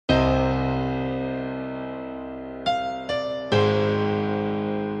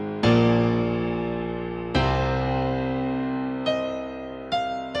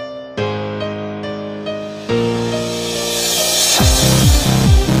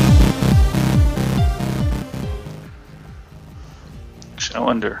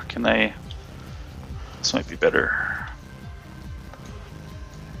wonder, can I... This might be better.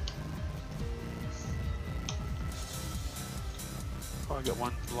 Oh, I got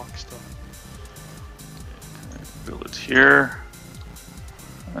one block still. Build it here.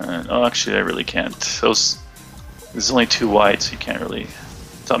 Oh, actually, I really can't. This is only too wide, so you can't really...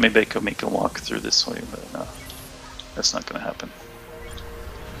 Thought maybe I could make a walk through this way, but no. That's not going to happen.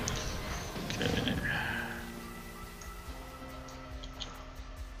 Okay.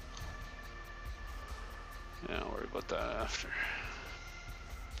 Yeah, I'll worry about that after.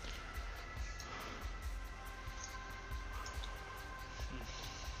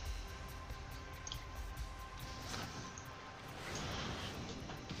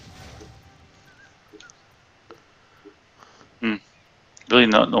 Really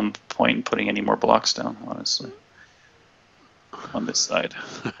no point in putting any more blocks down, honestly. On this side.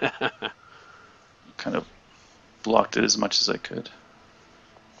 Kind of blocked it as much as I could.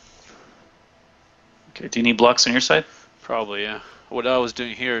 Okay, do you need blocks on your side? Probably, yeah. What I was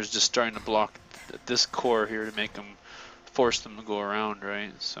doing here is just starting to block this core here to make them, force them to go around,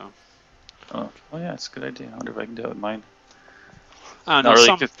 right? So. Oh yeah, it's a good idea. I wonder if I can do it with mine. I Not know,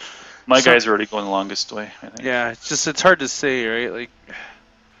 really, 'cause my guys are already going the longest way, I think. Yeah, it's hard to say, right? Like,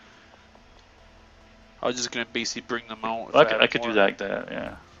 I was just gonna basically bring them out. Well, I could do that,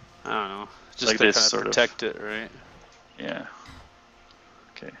 yeah. I don't know, just like to this, kind of sort of. protect it, right? Yeah.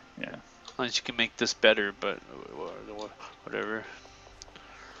 Okay, yeah. Unless you can make this better, but whatever.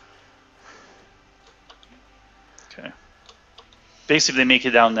 Okay. Basically, they make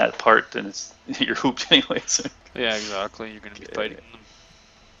it down that part, then it's you're hooped anyway. So. Yeah, exactly. You're gonna be fighting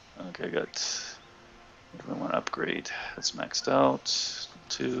them. Okay, I got. What do I want to upgrade? That's maxed out.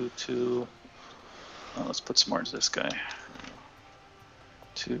 Two. Oh, let's put some more into this guy.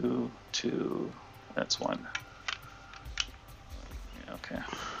 Two. That's one. Yeah, okay.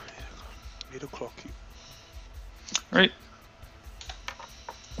 8 o'clock. Right.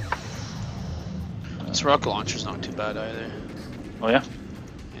 This rocket launcher's not too bad either. Oh yeah.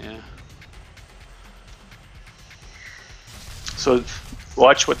 Yeah. So,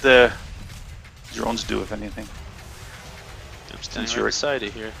 watch what the drones do, if anything. I'm standing right beside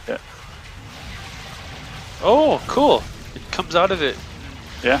it here. Yeah. Oh, cool! It comes out of it.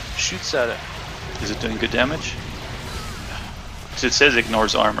 Yeah. Shoots at it. Is it doing good damage? So it says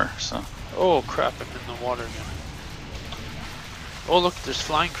ignores armor, so. Oh crap! I'm in the water now. Oh look, there's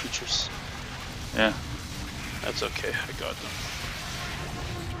flying creatures. Yeah. That's okay. I got them.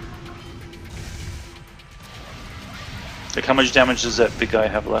 Like, how much damage does that big guy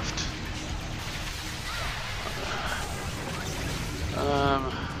have left?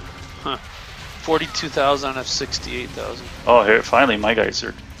 42,000 out of 68,000. Oh, here, finally, my guys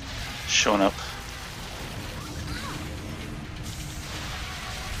are showing up.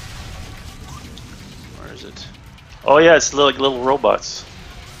 Where is it? Oh yeah, it's like little robots.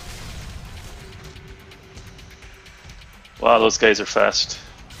 Wow, those guys are fast.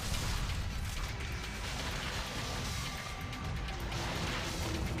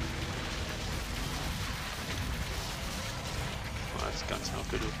 This gun's not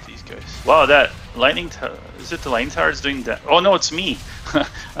good with these guys. Wow, that lightning tower, is it the lightning tower is doing that? Oh no, it's me.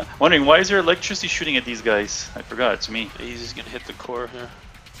 Wondering, why is there electricity shooting at these guys? I forgot, it's me. He's just gonna hit the core here.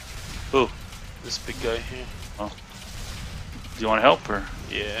 Who? This big guy here. Oh. Do you want to help, or?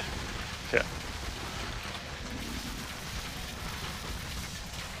 Yeah. Okay.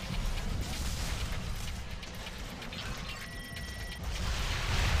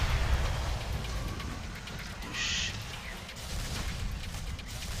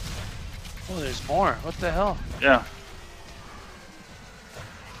 Oh, there's more. What the hell? Yeah.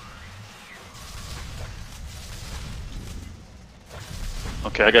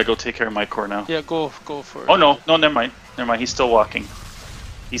 Okay, I gotta go take care of my core now. Yeah, go for it. Oh no, never mind. He's still walking.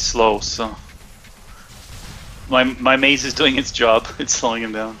 He's slow, so my maze is doing its job. It's slowing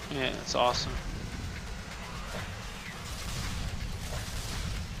him down. Yeah, that's awesome.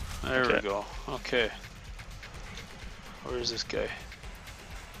 There we go. Okay. Where is this guy?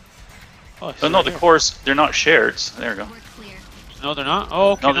 Oh no, the cores, they're not shared. So there we go. No, they're not?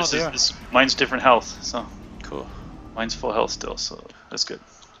 Oh, okay. No, this mine's different health, so. Cool. Mine's full health still, so that's good.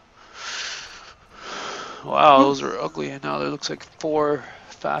 Wow, those are ugly, and now there looks like 4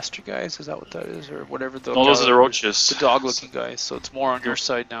 faster guys. Is that what that is, or whatever? The No, those are the roaches. The dog-looking guys. So it's more on your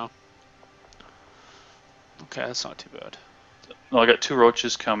side now. Okay, that's not too bad. No, I got 2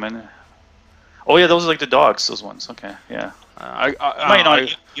 roaches coming. Oh yeah, those are like the dogs. Those ones. Okay, yeah.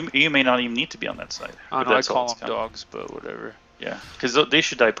 You may not even need to be on that side. I know, I call them dogs, but whatever. Yeah, because they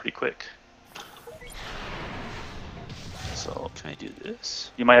should die pretty quick. So Can I do this?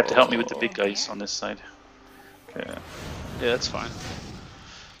 you might have to help me with the big guys on this side. Okay. Yeah, that's fine.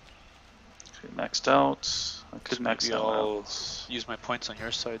 Okay, maxed out. I could max Maybe that one I'll out. use my points on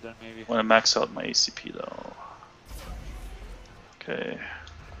your side then, maybe. I want to max out my ACP though. Okay.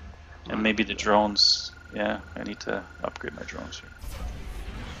 And maybe the drones. Yeah, I need to upgrade my drones here.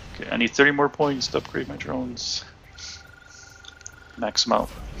 Okay, I need 30 more points to upgrade my drones. Max them out.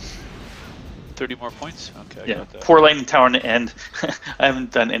 30 more points? Okay, I Yeah, got that. poor lightning tower in the end. I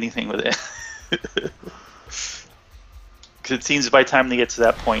haven't done anything with it. Because it seems by the time they get to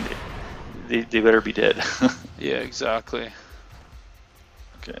that point, they better be dead. Yeah, exactly.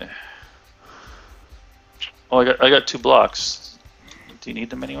 Okay. Oh, I got 2 blocks. Do you need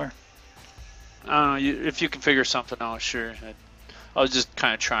them anywhere? I don't know, if you can figure something out, sure. I was just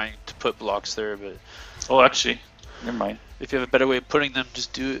kind of trying to put blocks there, but Oh, actually, never mind. if you have a better way of putting them,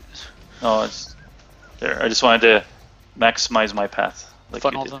 just do it. No, it's there. I just wanted to maximize my path. Like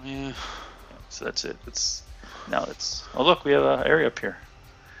Funnel you did. them, yeah. So that's it. It's now it's. Oh look, we have an area up here.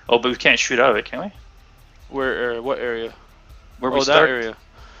 Oh, but we can't shoot out of it, can we? Where? What area? Where Oh, we that start? area.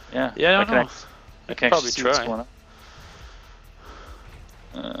 Yeah. Yeah, I don't know. I can't probably see what's try. going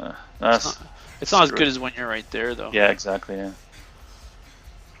on. That's It's not as good as when you're right there, though. yeah, exactly. Yeah.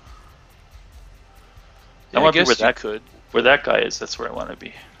 Yeah, I want to be guess where you could. Where that guy is, that's where I want to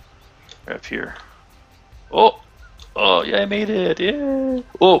be. Right up here. Oh, oh yeah, I made it. Yeah.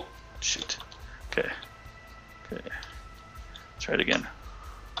 Oh, shoot. Okay. Okay. Try it again.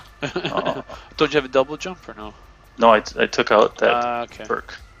 Oh. Don't you have a double jump or no? No, I took out that Okay.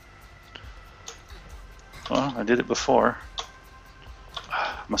 perk. Well, I did it before.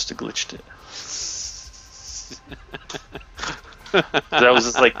 Must have glitched it. That was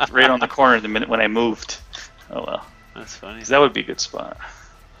just like right on the corner the minute when I moved. Oh well. That's funny. 'Cause that would be a good spot.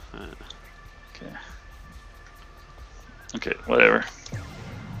 Okay. Okay, whatever.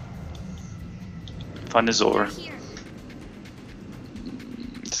 Fun is over.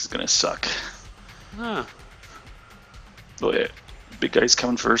 This is gonna suck. Huh. Oh yeah, big guy's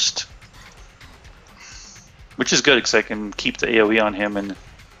coming first. Which is good because I can keep the AoE on him and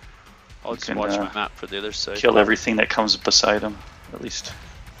I'll just can, watch my map for the other side. kill everything that comes beside him, at least.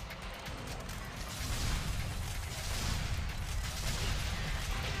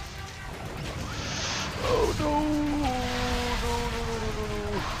 Oh no! No.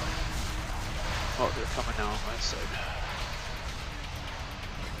 Oh, they're coming now on my side.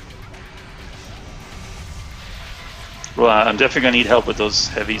 Well, I'm definitely gonna need help with those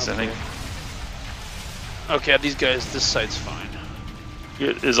heavies, Okay. I think. Okay, these guys, this side's fine.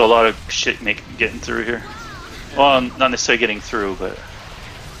 There's a lot of shit getting through here. Yeah. Well, not necessarily getting through, but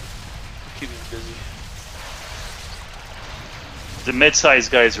Keep them busy. the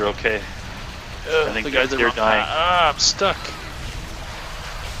mid-sized guys are okay. Ugh, I think the guys they're are dying. Ah, I'm stuck.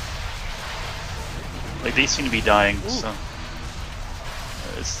 Like they seem to be dying. Ooh. So.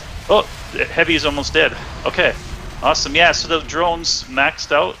 Oh, the heavy is almost dead. Okay, awesome. Yeah, so the drones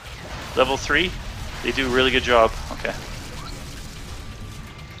maxed out, level 3. They do a really good job. Okay.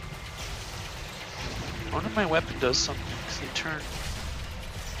 I wonder if my weapon does something because they turn.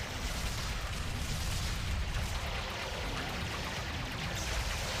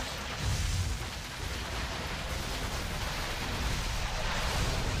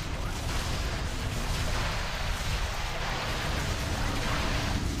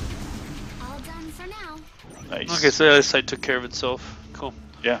 All done for now. Nice. Okay, so the other side took care of itself. Cool.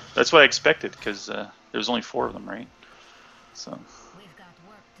 Yeah, that's what I expected because there's only 4 of them, right? So. We've got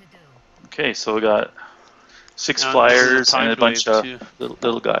work to do. Okay, so we got 6 This is a flyers time and a bunch of wave, too.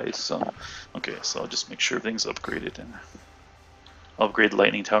 little guys. So, okay, so I'll just make sure everything's upgraded and I'll upgrade the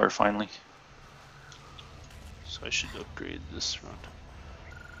lightning tower finally. So I should upgrade this run.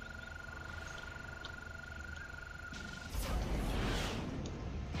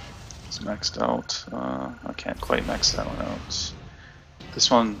 It's maxed out. I can't quite max that one out. This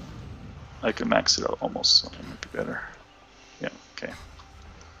one, I can max it out almost, so it might be better. Yeah, okay.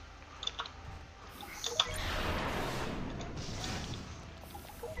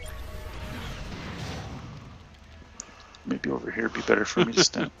 Maybe over here would be better for me to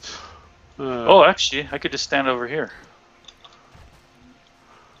stand. Oh, actually, I could just stand over here.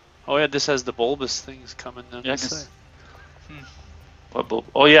 Oh yeah, this has the bulbous things coming on Yeah, I this can side.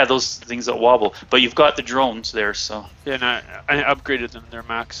 Oh yeah, those things that wobble. But you've got the drones there, so Yeah, and I upgraded them. They're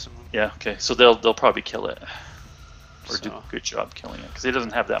maximum. yeah, okay. So they'll probably kill it, or do So- a good job killing it, because it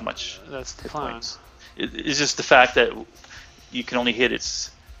doesn't have that much That's the hit plan. points. It's just the fact that you can only hit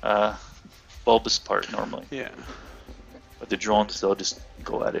its bulbous part normally, Yeah. but the drones they'll just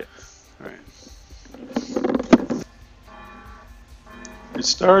go at it. Right. It's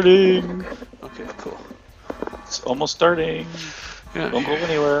starting. Okay, cool. It's almost starting. Yeah. Don't go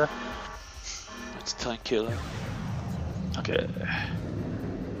anywhere. It's time killer. Okay.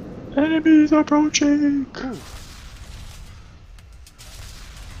 Enemies approaching. Ooh.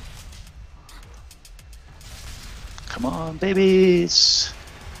 Come on, babies.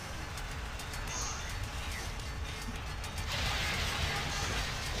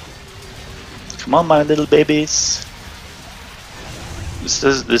 Come on, my little babies.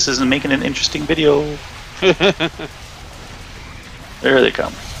 This isn't making an interesting video. There they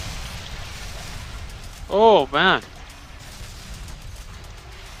come. Oh man.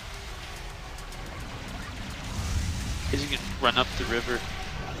 Is he gonna run up the river?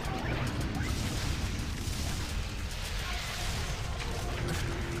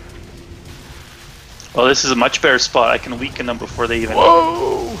 Well, this is a much better spot. I can weaken them before they even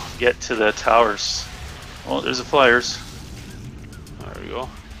Whoa! get to the towers. Oh, there's the flyers. There we go.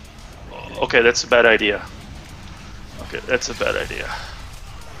 Okay, that's a bad idea. Okay, that's a bad idea.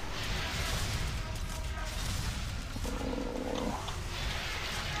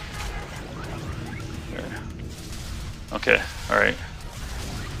 There. Okay, alright.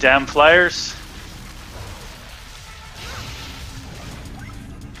 Damn flyers.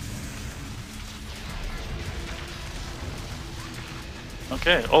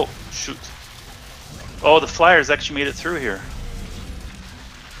 Okay, oh, shoot. Oh, the flyers actually made it through here.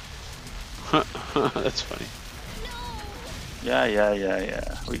 That's funny.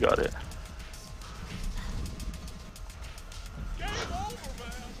 Yeah. We got it.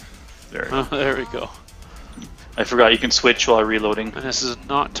 There. Oh, there we go. I forgot you can switch while reloading. And this is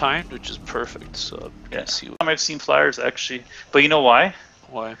not timed, which is perfect. So I'm Yeah. gonna see I've seen flyers actually, but you know why?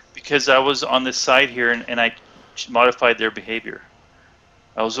 why. Because I was on this side here and I modified their behavior.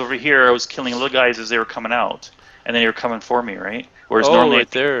 I was over here, I was killing little guys as they were coming out, and then they were coming for me, right? Whereas Oh, normally,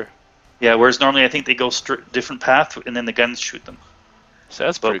 right there. yeah. Whereas normally I think they go different path, and then the guns shoot them. So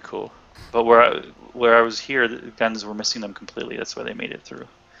that's pretty cool. But where I was here, the guns were missing them completely. That's why they made it through.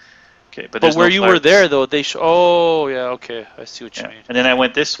 Okay, but But where no you flyers. were there though, they oh yeah, okay, I see what you Yeah. mean. And then I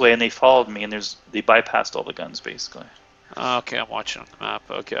went this way, and they followed me, and they bypassed all the guns basically. Okay, I'm watching on the map.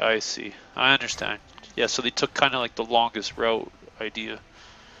 Okay, I see. I understand. Yeah, so they took kind of like the longest route idea.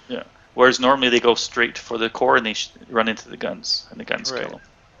 Yeah. Whereas normally they go straight for the core and they run into the guns, and the guns Right. kill them.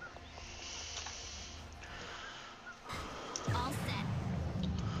 All set.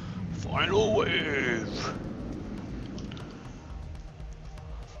 Final wave.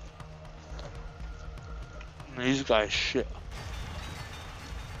 These guys shit.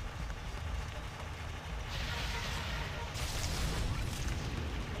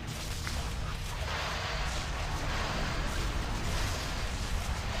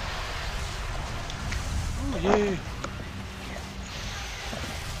 Oh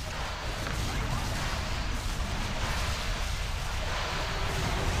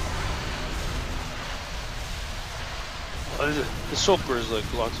yeah. The Soaker is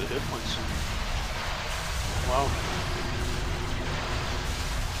like lots of hit points. Wow.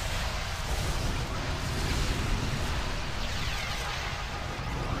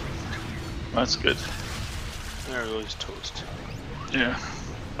 That's good. There goes toast. Yeah.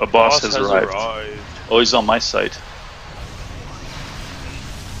 A boss has arrived. Oh, he's on my side.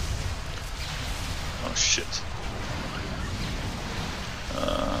 Oh shit.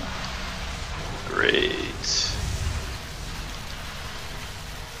 Great.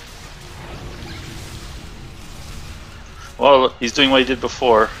 Well, he's doing what he did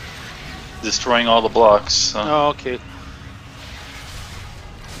before, destroying all the blocks. So. Oh, okay.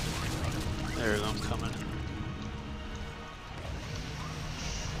 There, I'm coming.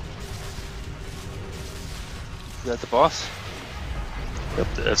 Is that the boss? Yep,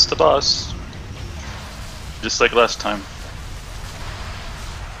 that's the boss. Just like last time.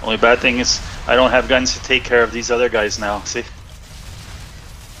 Only bad thing is I don't have guns to take care of these other guys now. See?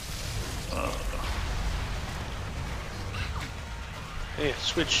 Hey,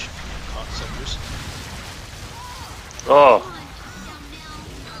 switch. Cocksuckers. Oh,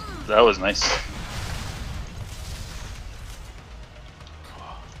 that was nice.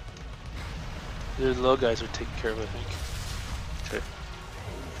 The little guys are taken care of, I think. Okay.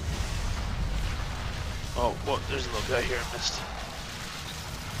 Oh, well, there's a little guy here I missed.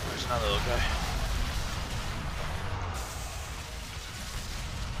 There's another little guy.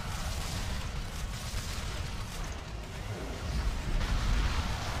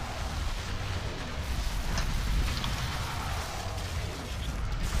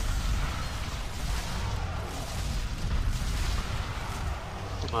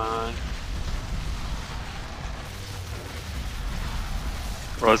 Come on.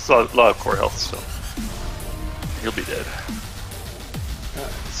 Well, it's a lot of core health, so he'll be dead.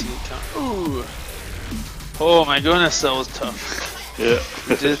 See it count. Ooh. Oh my goodness, that was tough. Yeah.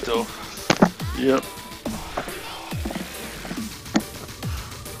 We did it though. Yep.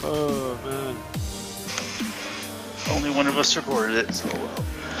 Oh man. Only one of us recorded it, so well.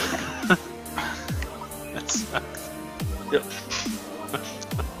 That sucks. Yep.